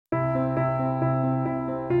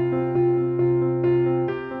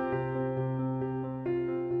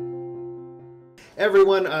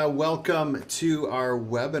Everyone, welcome to our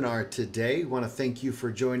webinar today. We want to thank you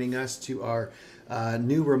for joining us to our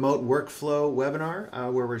new remote workflow webinar,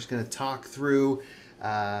 where we're just going to talk through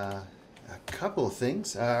a couple of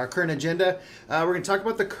things. Our current agenda, we're going to talk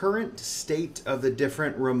about the current state of the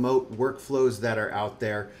different remote workflows that are out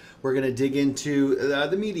there. We're going to dig into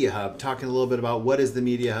the MediaHub, talking a little bit about what is the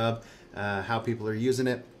MediaHub, how people are using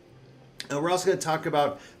it. We're also going to talk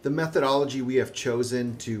about the methodology we have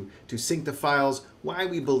chosen to sync the files, why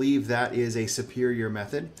we believe that is a superior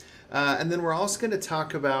method. And then we're also going to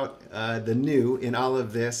talk about the new in all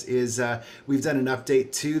of this is we've done an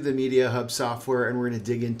update to the MediaHub software, and we're going to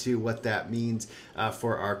dig into what that means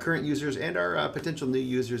for our current users and our potential new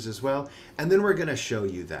users as well. And then we're going to show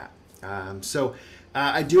you that.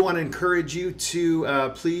 I do want to encourage you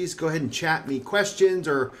to please go ahead and chat me questions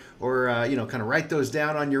or kind of write those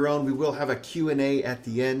down on your own. We will have a Q&A at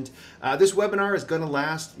the end. This webinar is going to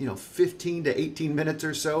last 15 to 18 minutes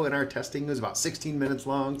or so, and our testing is about 16 minutes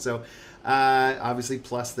long. So obviously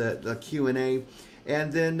plus the Q&A.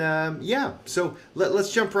 And then, so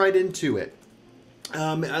let's jump right into it.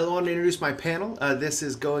 I want to introduce my panel. This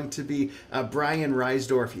is going to be Brian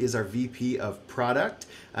Reisdorf. He is our VP of Product.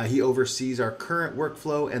 He oversees our current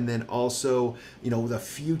workflow and then also, the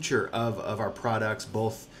future of our products,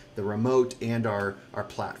 both the remote and our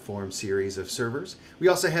platform series of servers. We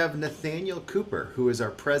also have Nathaniel Cooper, who is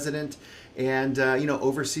our president and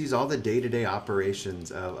oversees all the day-to-day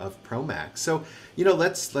operations of ProMAX. So,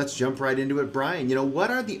 let's jump right into it. Brian,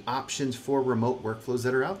 what are the options for remote workflows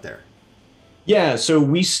that are out there? Yeah, so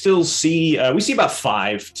we still see about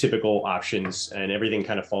 5 typical options, and everything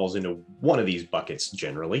kind of falls into one of these buckets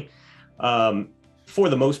generally. For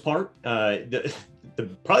the most part,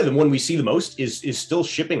 probably the one we see the most is still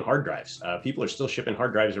shipping hard drives. People are still shipping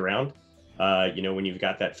hard drives around. When you've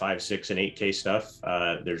got that 5, 6, and 8K stuff,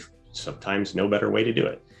 there's sometimes no better way to do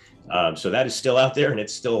it. So that is still out there, and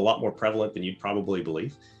it's still a lot more prevalent than you'd probably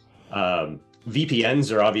believe.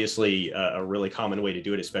 VPNs are obviously a really common way to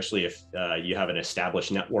do it, especially if you have an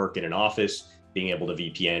established network in an office. Being able to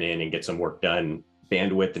VPN in and get some work done,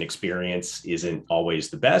 bandwidth and experience isn't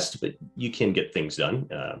always the best, but you can get things done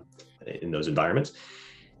in those environments.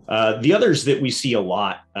 The others that we see a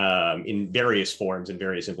lot in various forms and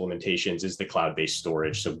various implementations is the cloud-based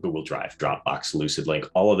storage. So Google Drive, Dropbox, LucidLink,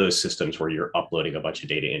 all of those systems where you're uploading a bunch of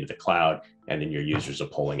data into the cloud and then your users are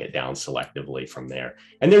pulling it down selectively from there.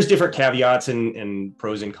 And there's different caveats and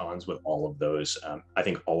pros and cons with all of those. I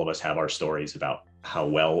think all of us have our stories about how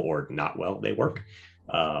well or not well they work.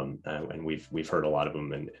 And we've heard a lot of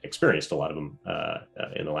them and experienced a lot of them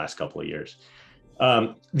in the last couple of years.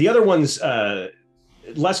 The other ones,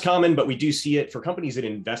 less common, but we do see it for companies that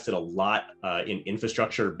invested a lot in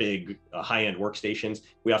infrastructure, big high-end workstations.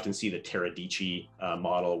 We often see the Teradici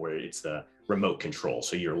model where it's the remote control.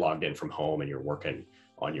 So you're logged in from home and you're working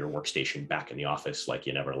on your workstation back in the office like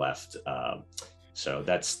you never left. So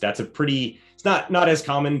that's a pretty, it's not as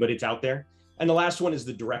common, but it's out there. And the last one is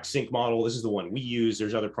the direct sync model. This is the one we use.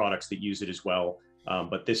 There's other products that use it as well.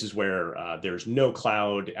 But this is where there's no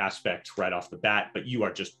cloud aspect right off the bat, but you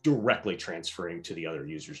are just directly transferring to the other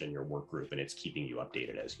users in your work group, and it's keeping you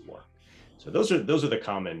updated as you work. So those are the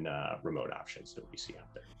common remote options that we see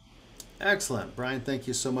out there. Excellent, Brian. Thank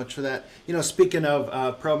you so much for that. Speaking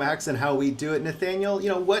of ProMAX and how we do it, Nathaniel,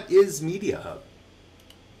 what is MediaHub?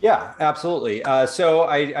 Yeah, absolutely. So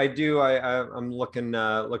I'm looking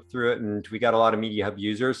through it, and we got a lot of MediaHub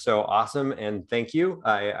users. So awesome, and thank you.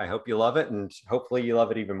 I hope you love it, and hopefully you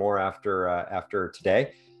love it even more after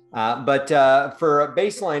today. But for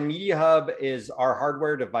baseline, MediaHub is our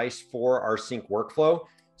hardware device for our sync workflow.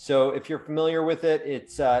 So if you're familiar with it,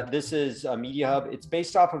 this is a MediaHub. It's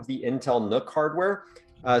based off of the Intel NUC hardware.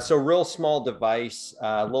 So real small device,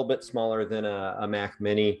 a little bit smaller than a Mac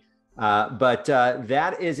Mini. But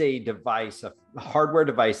that is a device, a hardware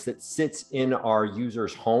device that sits in our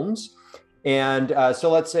users' homes. And so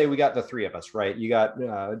let's say we got the 3 of us, right? You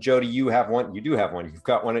got Jody, you have one, you do have one. You've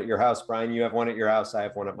got one at your house. Brian, you have one at your house. I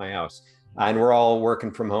have one at my house. And we're all working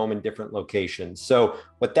from home in different locations. So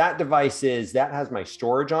what that device is, that has my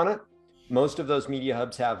storage on it. Most of those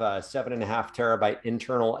MediaHubs have a 7.5 terabyte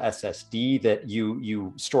internal SSD that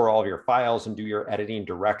you store all of your files and do your editing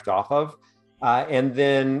direct off of. And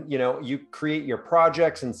then, you create your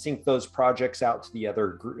projects and sync those projects out to the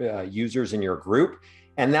other users in your group.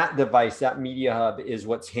 And that device, that MediaHub, is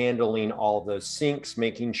what's handling all of those syncs,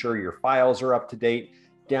 making sure your files are up to date,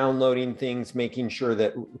 downloading things, making sure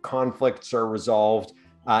that conflicts are resolved.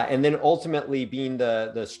 And then ultimately being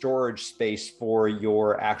the storage space for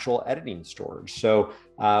your actual editing storage. So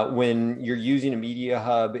when you're using a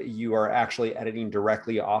MediaHub, you are actually editing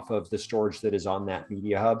directly off of the storage that is on that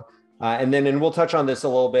MediaHub. And we'll touch on this a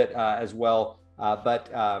little bit as well, but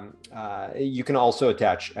you can also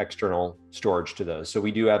attach external storage to those. So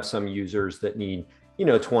we do have some users that need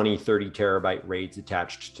 20, 30 terabyte RAIDs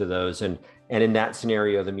attached to those. And in that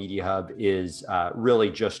scenario, the MediaHub is really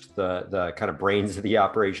just the kind of brains of the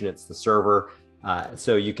operation. It's the server.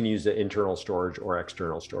 So you can use the internal storage or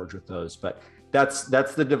external storage with those. But that's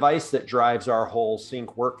the device that drives our whole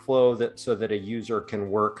sync workflow so that a user can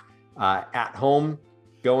work at home,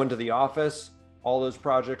 go into the office. All those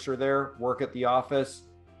projects are there, work at the office.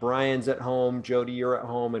 Brian's at home, Jody, you're at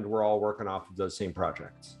home, and we're all working off of those same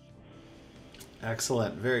projects.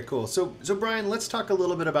 Excellent. Very cool. So Brian, let's talk a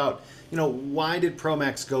little bit about, why did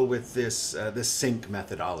ProMAX go with this sync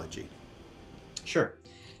methodology? Sure.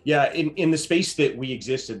 Yeah, in the space that we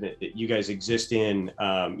exist in, that you guys exist in,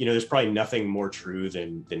 there's probably nothing more true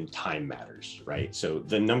than time matters, right? So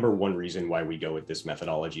the number one reason why we go with this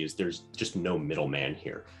methodology is there's just no middleman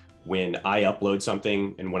here. When I upload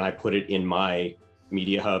something and when I put it in my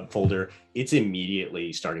MediaHub folder, it's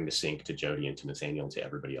immediately starting to sync to Jody and to Nathaniel and to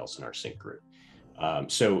everybody else in our sync group.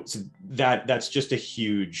 So that's just a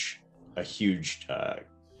huge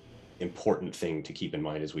important thing to keep in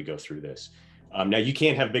mind as we go through this. Now you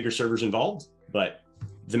can't have bigger servers involved, but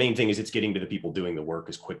the main thing is it's getting to the people doing the work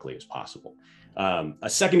as quickly as possible. A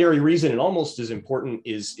secondary reason, and almost as important,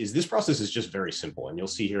 is this process is just very simple. And you'll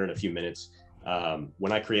see here in a few minutes,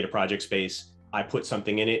 when I create a project space, I put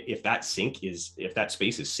something in it. If that space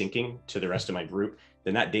is syncing to the rest of my group,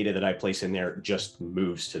 then that data that I place in there just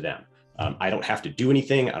moves to them. I don't have to do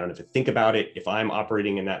anything. I don't have to think about it. If I'm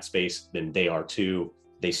operating in that space, then they are too.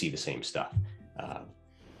 They see the same stuff.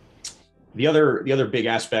 The other big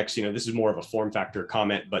aspects, this is more of a form factor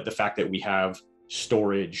comment, but the fact that we have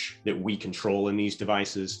storage that we control in these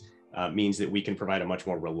devices means that we can provide a much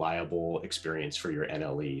more reliable experience for your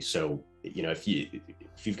NLE. So,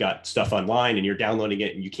 if you've got stuff online and you're downloading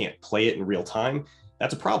it and you can't play it in real time,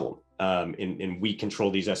 that's a problem. And we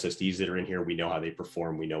control these SSDs that are in here. We know how they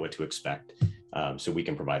perform. We know what to expect. So we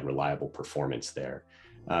can provide reliable performance there.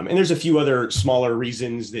 And there's a few other smaller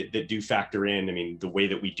reasons that do factor in. I mean, the way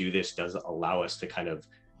that we do this does allow us to kind of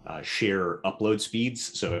share upload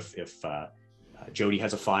speeds. So if Jody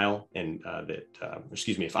has a file and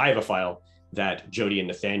if I have a file that Jody and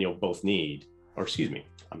Nathaniel both need, or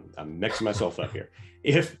I'm mixing myself up here.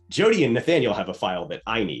 If Jody and Nathaniel have a file that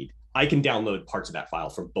I need, I can download parts of that file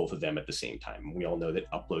from both of them at the same time. We all know that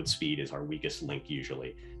upload speed is our weakest link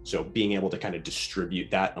usually. So being able to kind of distribute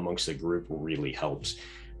that amongst the group really helps.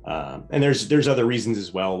 And there's other reasons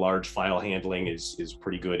as well. Large file handling is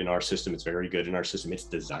pretty good in our system. It's very good in our system. It's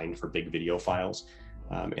designed for big video files.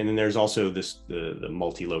 And then there's also the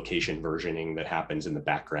multi-location versioning that happens in the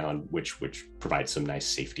background, which provides some nice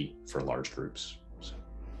safety for large groups.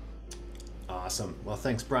 Awesome. Well,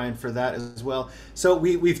 thanks, Brian, for that as well. So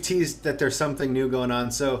we've teased that there's something new going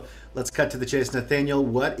on. So let's cut to the chase. Nathaniel,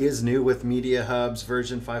 what is new with MediaHub's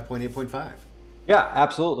version 5.8.5? Yeah,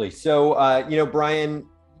 absolutely. So, Brian,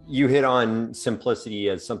 you hit on simplicity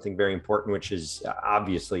as something very important, which is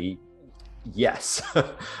obviously yes.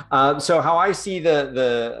 So how I see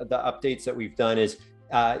the updates that we've done is,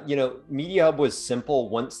 MediaHub was simple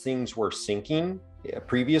once things were syncing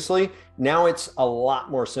previously. Now it's a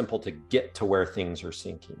lot more simple to get to where things are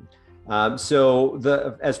syncing.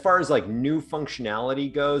 So as far as like new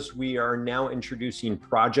functionality goes, we are now introducing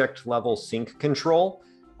project level sync control.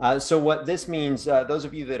 So what this means, those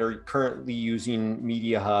of you that are currently using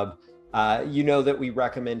MediaHub, that we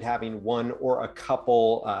recommend having one or a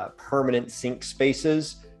couple permanent sync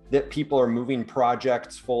spaces that people are moving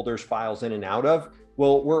projects, folders, files in and out of.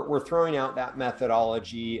 Well, we're throwing out that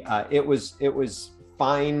methodology. It was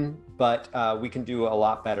fine, but we can do a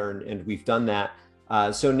lot better, and we've done that.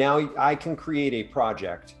 So now I can create a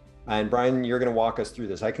project, and Brian, you're going to walk us through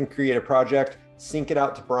this. I can create a project, sync it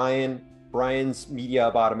out to Brian. Brian's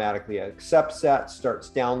MediaHub automatically accepts that, starts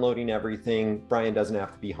downloading everything. Brian doesn't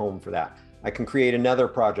have to be home for that. I can create another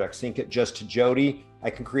project, sync it just to Jody. I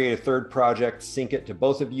can create a third project, sync it to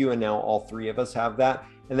both of you, and now all three of us have that.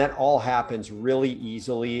 And that all happens really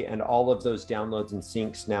easily, and all of those downloads and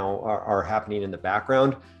syncs now are happening in the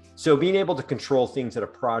background. So being able to control things at a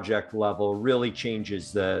project level really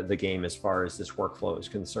changes the game as far as this workflow is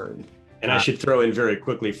concerned. And I should throw in very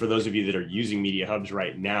quickly, for those of you that are using MediaHubs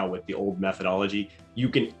right now with the old methodology, you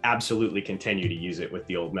can absolutely continue to use it with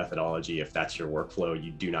the old methodology. If that's your workflow,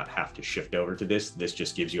 you do not have to shift over to this. This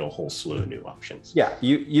just gives you a whole slew of new options. Yeah,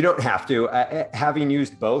 you don't have to. Having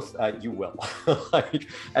used both, you will. Like,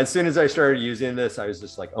 as soon as I started using this, I was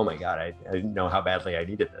just like, oh my God, I didn't know how badly I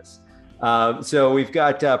needed this. So we've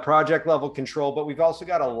got project level control, but we've also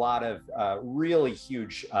got a lot of really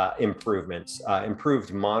huge improvements,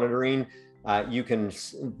 improved monitoring. You can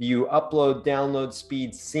view upload, download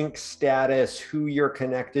speed, sync status, who you're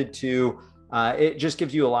connected to. It just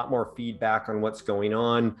gives you a lot more feedback on what's going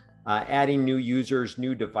on. Adding new users,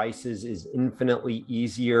 new devices is infinitely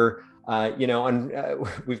easier.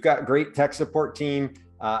 We've got a great tech support team.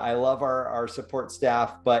 I love our support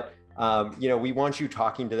staff, but we want you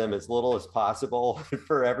talking to them as little as possible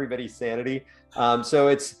for everybody's sanity. So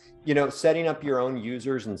it's, setting up your own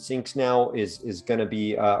users and syncs now is going to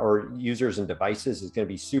be, or users and devices is going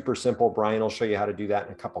to be super simple. Brian will show you how to do that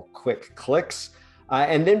in a couple quick clicks.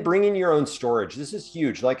 And then bringing your own storage. This is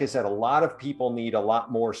huge. Like I said, a lot of people need a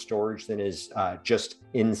lot more storage than is just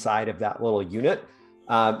inside of that little unit.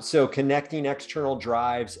 So connecting external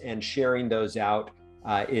drives and sharing those out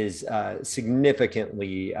is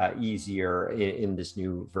significantly easier in this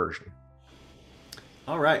new version.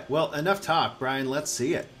 All right. Well, enough talk, Brian. Let's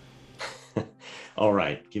see it. All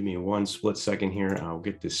right. Give me one split second here. I'll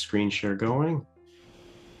get this screen share going.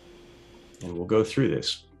 And we'll go through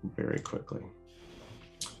this very quickly.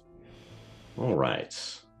 All right.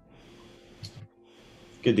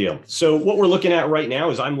 Good deal. So what we're looking at right now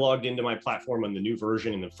is I'm logged into my platform on the new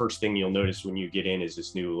version. And the first thing you'll notice when you get in is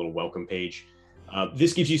this new little welcome page.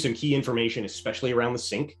 This gives you some key information, especially around the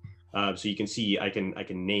sync. So you can see I can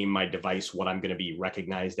name my device, what I'm going to be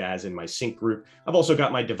recognized as in my sync group. I've also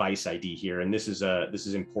got my device ID here, and this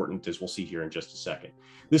is important, as we'll see here in just a second.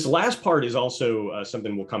 This last part is also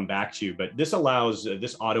something we'll come back to, but this allows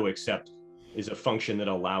this auto accept is a function that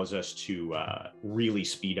allows us to really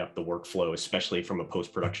speed up the workflow, especially from a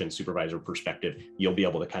post-production supervisor perspective. You'll be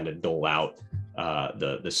able to kind of dole out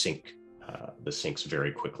the syncs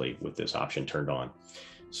very quickly with this option turned on.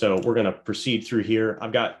 So we're going to proceed through here.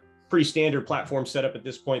 I've got pretty standard platform setup at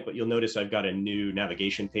this point, but you'll notice I've got a new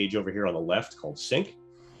navigation page over here on the left called Sync.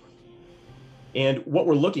 And what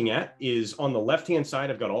we're looking at is on the left-hand side,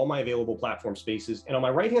 I've got all my available platform spaces. And on my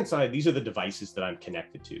right-hand side, these are the devices that I'm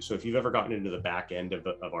connected to. So if you've ever gotten into the back end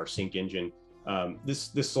of our sync engine,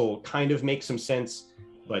 this will kind of make some sense.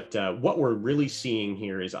 But what we're really seeing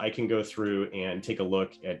here is I can go through and take a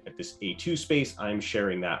look at this A2 space. I'm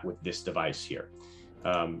sharing that with this device here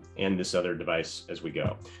and this other device as we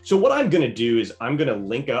go. So what I'm going to do is I'm going to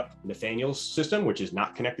link up Nathaniel's system, which is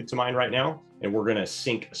not connected to mine right now, and we're going to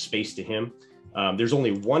sync a space to him. There's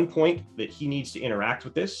only one point that he needs to interact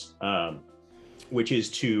with this, which is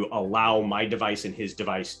to allow my device and his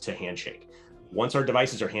device to handshake. Once our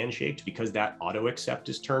devices are handshaked, because that auto accept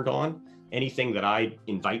is turned on, anything that I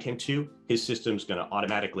invite him to, his system's going to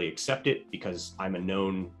automatically accept it because I'm a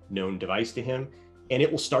known device to him, and it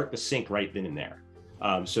will start the sync right then and there.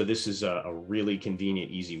 So this is a really convenient,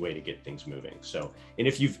 easy way to get things moving. So, and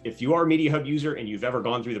if you are a MediaHub user and you've ever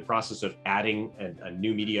gone through the process of adding a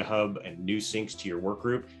new MediaHub and new syncs to your work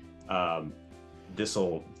group, this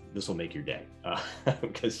will make your day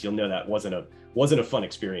because you'll know that wasn't a fun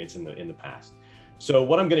experience in the past. So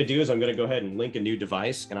what I'm going to do is I'm going to go ahead and link a new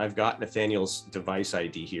device, and I've got Nathaniel's device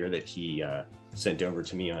ID here that he sent over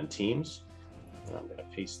to me on Teams. And I'm going to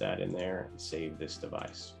paste that in there and save this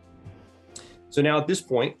device. So now at this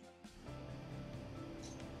point,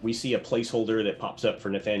 we see a placeholder that pops up for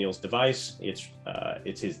Nathaniel's device.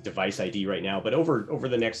 It's his device ID right now, but over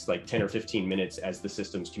the next like 10 or 15 minutes as the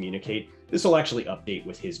systems communicate, this will actually update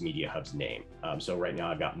with his MediaHub's name. So right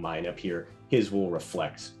now I've got mine up here. His will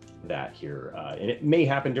reflect that here. And it may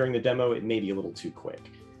happen during the demo. It may be a little too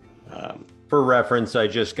quick. For reference, I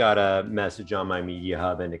just got a message on my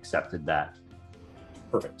MediaHub and accepted that.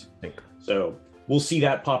 Perfect. So we'll see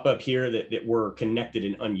that pop up here that we're connected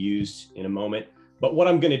and unused in a moment. But what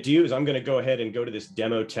I'm going to do is I'm going to go ahead and go to this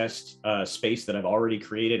demo test space that I've already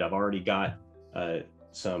created. I've already got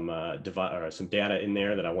some data in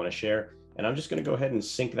there that I want to share. And I'm just going to go ahead and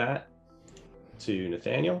sync that to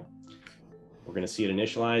Nathaniel. We're going to see it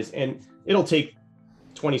initialize, and it'll take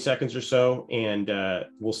 20 seconds or so, and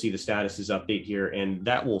we'll see the statuses update here, and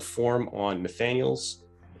that will form on Nathaniel's,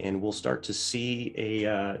 and we'll start to see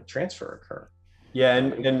a transfer occur. Yeah,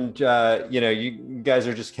 and you guys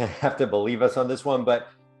are just gonna have to believe us on this one, but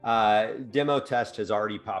demo test has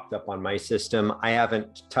already popped up on my system. I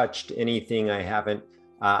haven't touched anything. I haven't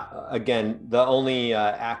Again, the only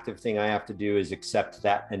active thing I have to do is accept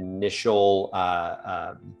that initial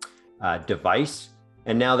device.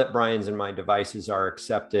 And now that Brian's and my devices are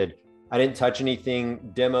accepted, I didn't touch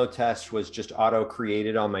anything. Demo test was just auto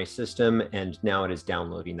created on my system, and now it is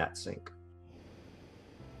downloading that sync.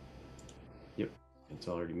 Yep, it's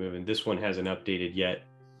already moving. This one hasn't updated yet.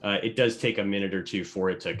 It does take a minute or two for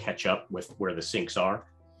it to catch up with where the syncs are,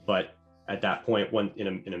 but at that point,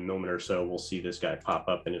 in a moment or so, we'll see this guy pop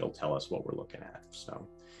up and it'll tell us what we're looking at. So,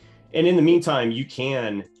 and in the meantime, you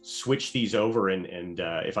can switch these over, and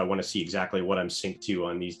if I want to see exactly what I'm synced to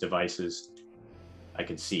on these devices, I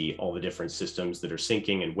can see all the different systems that are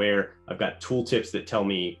syncing and where. I've got tooltips that tell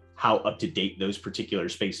me how up to date those particular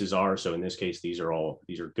spaces are. So in this case, these are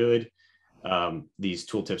good. These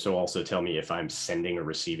tooltips will also tell me if I'm sending or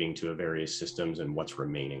receiving to various systems and what's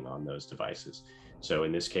remaining on those devices. So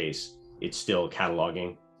in this case, it's still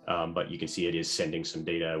cataloging, but you can see it is sending some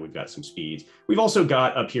data. We've got some speeds. We've also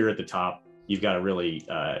got up here at the top, you've got a really,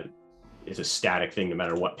 it's a static thing. No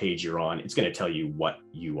matter what page you're on, it's going to tell you what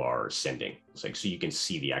you are sending. It's like, so you can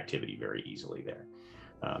see the activity very easily there.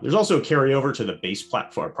 There's also a carryover to the base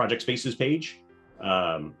platform project spaces page.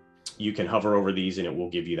 You can hover over these and it will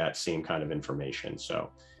give you that same kind of information.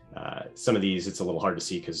 So some of these, it's a little hard to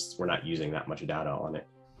see because we're not using that much data on it,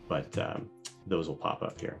 but those will pop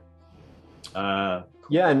up here.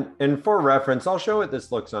 Yeah, and for reference, I'll show what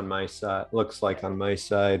this looks on my side. Looks like on my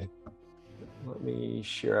side. Let me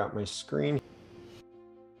share out my screen.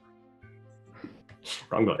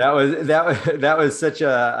 Wrong button. That was such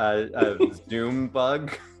a Zoom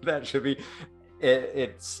bug. That should be.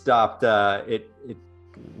 It stopped.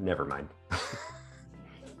 Never mind.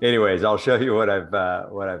 Anyways, I'll show you what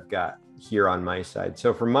I've got here on my side.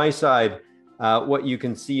 So from my side, what you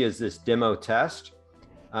can see is this demo test.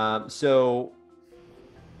 So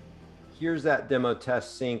here's that demo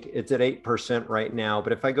test sync. It's at 8% right now,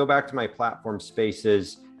 but if I go back to my platform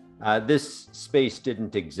spaces, this space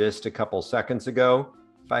didn't exist a couple seconds ago.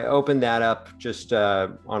 If I open that up just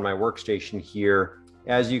on my workstation here,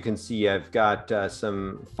 as you can see, I've got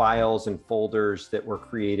some files and folders that were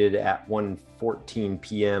created at 1:14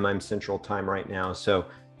 p.m. I'm Central Time right now. So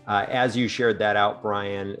as you shared that out,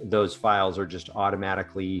 Brian, those files are just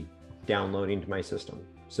automatically downloading to my system.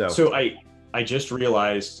 So I just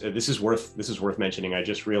realized this is worth mentioning. I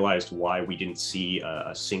just realized why we didn't see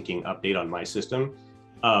a syncing update on my system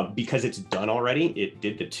because it's done already. It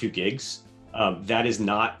did the 2 gigs. That is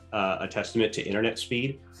not a testament to internet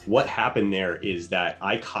speed. What happened there is that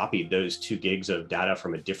I copied those 2 gigs of data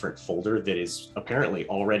from a different folder that is apparently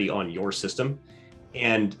already on your system.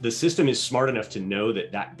 And the system is smart enough to know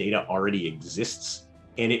that that data already exists.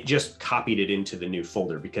 And it just copied it into the new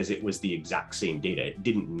folder because it was the exact same data. It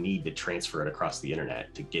didn't need to transfer it across the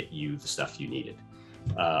internet to get you the stuff you needed.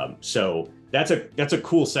 So that's a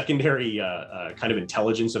cool secondary kind of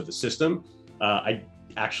intelligence of the system. I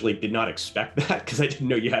actually did not expect that because I didn't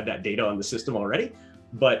know you had that data on the system already.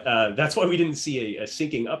 But that's why we didn't see a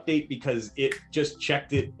syncing update, because it just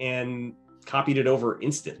checked it and copied it over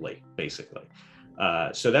instantly, basically.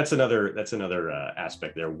 So that's another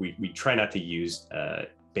aspect there. We try not to use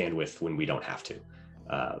bandwidth when we don't have to.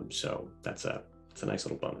 So it's a nice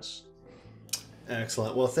little bonus.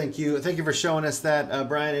 Excellent. Well, thank you for showing us that,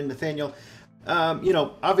 Brian and Nathaniel.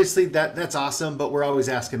 Obviously that's awesome, but we're always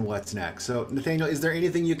asking what's next. So Nathaniel, is there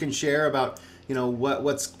anything you can share about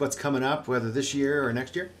what's coming up, whether this year or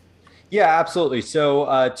next year? Yeah, absolutely.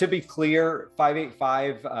 So to be clear,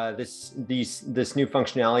 585, this new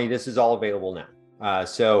functionality, this is all available now.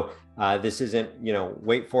 So this isn't,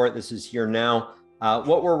 wait for it. This is here now.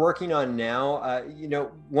 What we're working on now,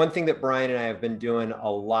 one thing that Brian and I have been doing a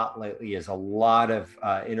lot lately is a lot of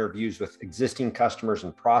interviews with existing customers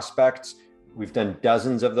and prospects. We've done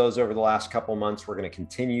dozens of those over the last couple months. We're going to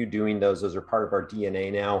continue doing those. Those are part of our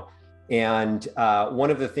DNA now. And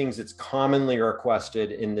one of the things that's commonly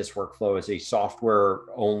requested in this workflow is a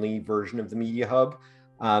software-only version of the MediaHub.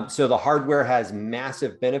 So the hardware has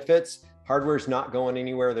massive benefits. Hardware is not going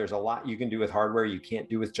anywhere. There's a lot you can do with hardware you can't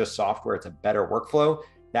do with just software. It's a better workflow.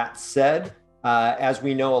 That said, as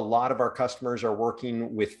we know, a lot of our customers are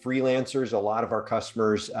working with freelancers. A lot of our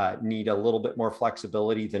customers need a little bit more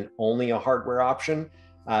flexibility than only a hardware option.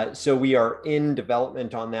 So we are in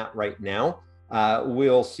development on that right now.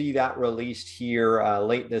 We'll see that released here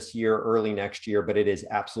late this year, early next year, but it is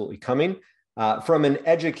absolutely coming. From an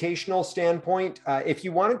educational standpoint, if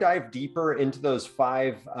you want to dive deeper into those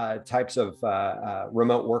 5 types of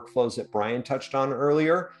remote workflows that Brian touched on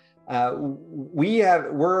earlier,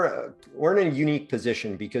 we're in a unique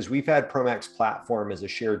position because we've had ProMAX platform as a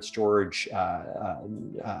shared storage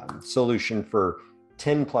solution for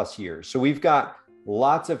 10 plus years. So we've got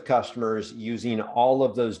lots of customers using all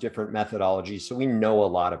of those different methodologies. So we know a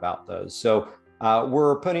lot about those. So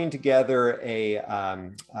we're putting together a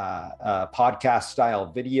podcast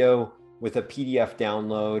style video with a PDF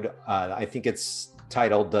download. I think it's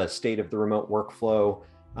titled "The State of the Remote Workflow."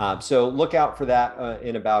 So look out for that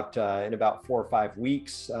in about 4 or 5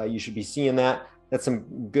 weeks. You should be seeing that. That's some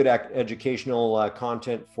good educational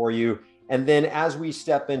content for you. And then as we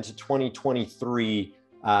step into 2023,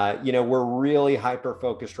 we're really hyper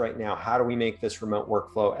focused right now. How do we make this remote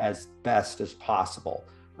workflow as best as possible?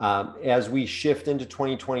 As we shift into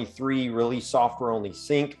 2023, release software only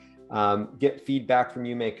sync, get feedback from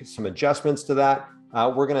you, make some adjustments to that.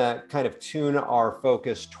 We're going to kind of tune our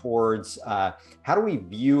focus towards how do we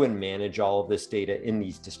view and manage all of this data in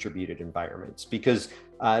these distributed environments? Because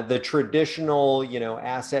the traditional,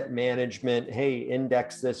 asset management, hey,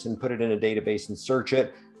 index this and put it in a database and search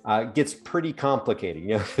it, gets pretty complicated.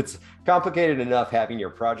 It's complicated enough having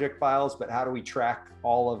your project files, but how do we track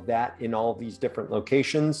all of that in all of these different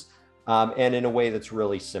locations and in a way that's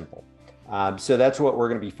really simple? So that's what we're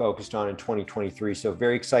going to be focused on in 2023. So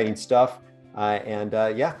very exciting stuff.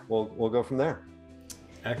 We'll go from there.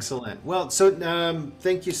 Excellent. Well, so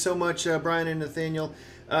thank you so much, Brian and Nathaniel.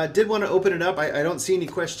 Did want to open it up. I don't see any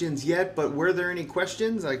questions yet, but were there any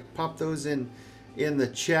questions? I popped those in the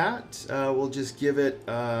chat. We'll just give it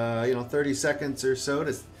 30 seconds or so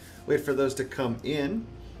to wait for those to come in.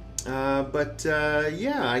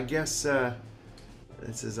 I guess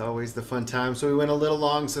this is always the fun time. So we went a little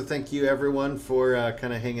long, so thank you everyone for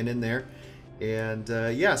kind of hanging in there. And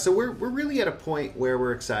so we're really at a point where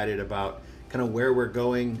we're excited about kind of where we're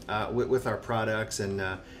going with our products. And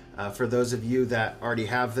for those of you that already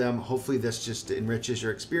have them, hopefully this just enriches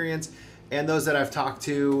your experience. And those that I've talked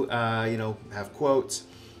to, have quotes.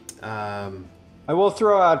 I will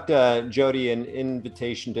throw out, Jody, an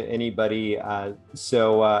invitation to anybody.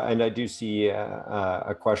 And I do see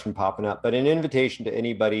a question popping up, but an invitation to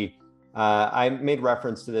anybody. I made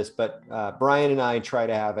reference to this, but Brian and I try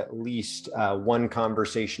to have at least one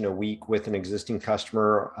conversation a week with an existing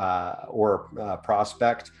customer or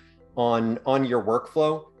prospect on your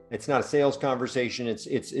workflow. It's not a sales conversation.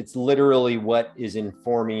 It's literally what is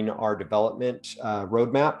informing our development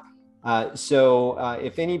roadmap. So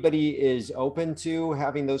if anybody is open to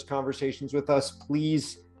having those conversations with us,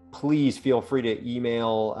 please feel free to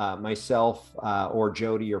email myself or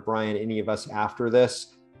Jody or Brian, any of us after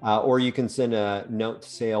this. Or you can send a note to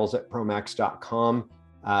sales@promax.com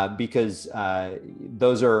because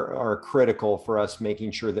those are critical for us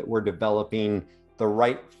making sure that we're developing the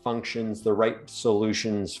right functions, the right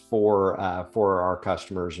solutions for our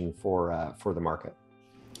customers and for the market.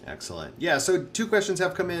 Excellent. Yeah. So 2 questions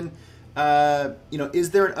have come in. Is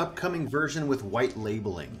there an upcoming version with white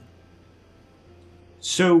labeling?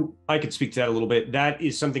 So I could speak to that a little bit. That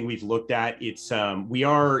is something we've looked at. It's we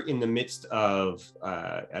are in the midst of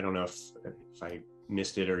I don't know if I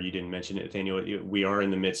missed it or you didn't mention it, Nathaniel. We are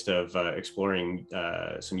in the midst of exploring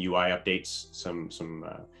some UI updates, some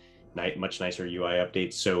much nicer UI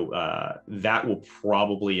updates. So that will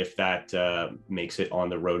probably, if that makes it on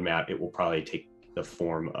the roadmap, it will probably take the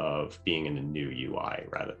form of being in a new UI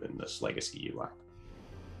rather than this legacy UI.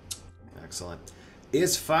 Excellent.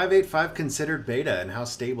 Is 5.8.5 considered beta, and how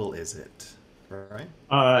stable is it? Right.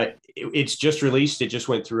 It's just released. It just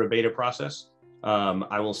went through a beta process.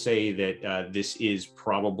 I will say that this is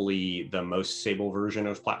probably the most stable version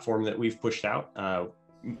of platform that we've pushed out.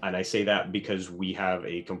 And I say that because we have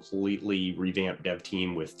a completely revamped dev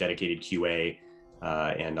team with dedicated QA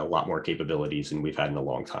and a lot more capabilities than we've had in a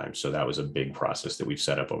long time. So that was a big process that we've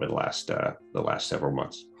set up over the last several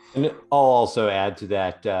months. And I'll also add to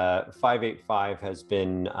that, 5.8.5 has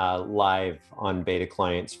been live on beta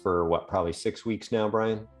clients for probably 6 weeks now,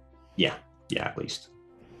 Brian? Yeah, at least.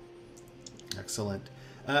 Excellent.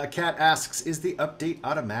 Kat asks, is the update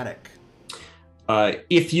automatic?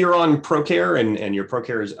 If you're on ProCare and your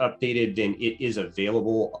ProCare is updated, then it is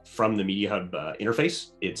available from the MediaHub interface.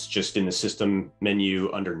 It's just in the system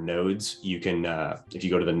menu under nodes. You can, if you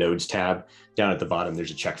go to the nodes tab, down at the bottom,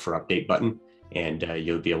 there's a check for update button, and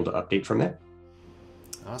you'll be able to update from there.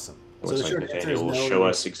 Awesome. So the short answer is no. Will show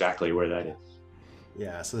us exactly where that is.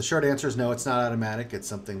 Yeah, so the short answer is no, it's not automatic. It's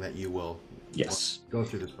something that you will go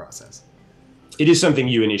through this process. It is something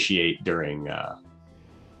you initiate during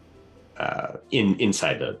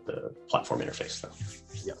inside the platform interface, though.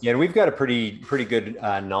 Yeah, and we've got a pretty good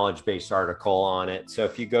knowledge-based article on it. So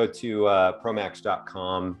if you go to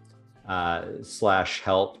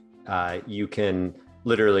promax.com/help, you can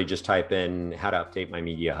literally just type in how to update my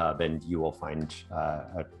MediaHub, and you will find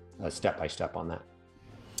a step-by-step on that.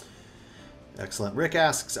 Excellent. Rick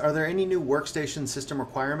asks, are there any new workstation system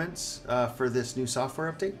requirements for this new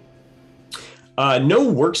software update?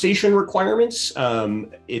 No workstation requirements.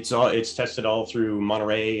 It's tested all through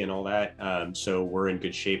Monterey and all that, so we're in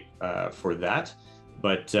good shape for that.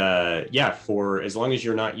 But yeah, for as long as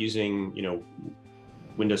you're not using,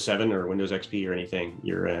 Windows 7 or Windows XP or anything,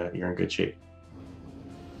 you're in good shape.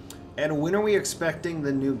 And when are we expecting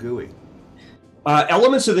the new GUI?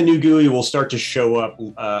 Elements of the new GUI will start to show up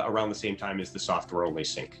around the same time as the software-only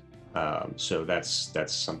sync. So that's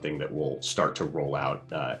something that will start to roll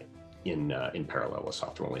out in parallel with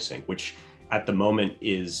software-only sync, which at the moment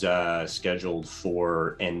is scheduled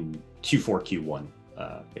for Q4, Q1,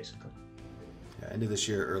 basically. Yeah, end of this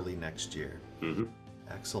year, early next year. Mm-hmm.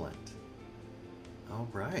 Excellent. All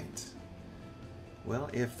right. Well,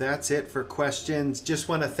 if that's it for questions, just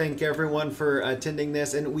want to thank everyone for attending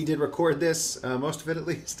this. And we did record this, most of it at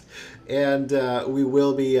least. And we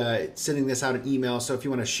will be sending this out in email. So if you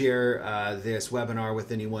want to share this webinar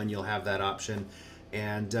with anyone, you'll have that option.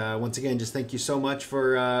 And once again, just thank you so much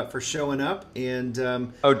for showing up. And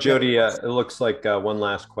oh, Jody, it looks like one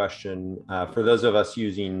last question. For those of us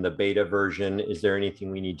using the beta version, is there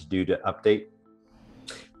anything we need to do to update?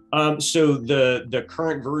 So the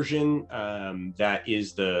current version that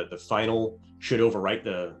is the final should overwrite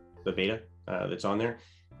the beta that's on there.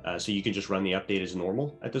 So you can just run the update as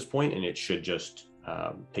normal at this point, and it should just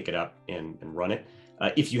pick it up and run it.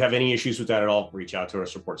 If you have any issues with that at all, reach out to our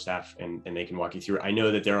support staff and they can walk you through it. I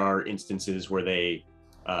know that there are instances where they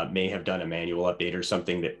may have done a manual update or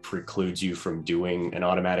something that precludes you from doing an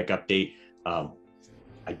automatic update.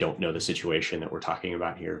 I don't know the situation that we're talking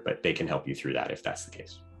about here, but they can help you through that if that's the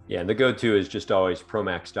case. Yeah, and the go-to is just always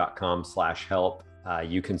promax.com/help.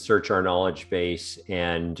 You can search our knowledge base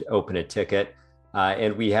and open a ticket.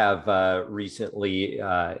 And we have recently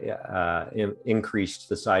increased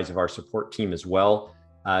the size of our support team as well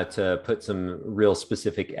to put some real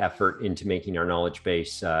specific effort into making our knowledge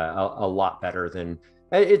base a lot better than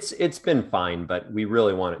it's been fine, but we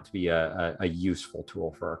really want it to be a useful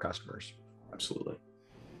tool for our customers. Absolutely.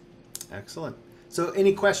 Excellent. So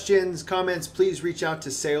any questions, comments, please reach out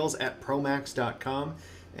to sales@promax.com.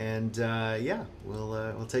 And yeah,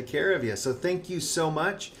 we'll take care of you. So thank you so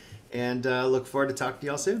much. And look forward to talking to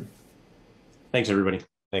y'all soon. Thanks, everybody.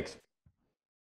 Thanks.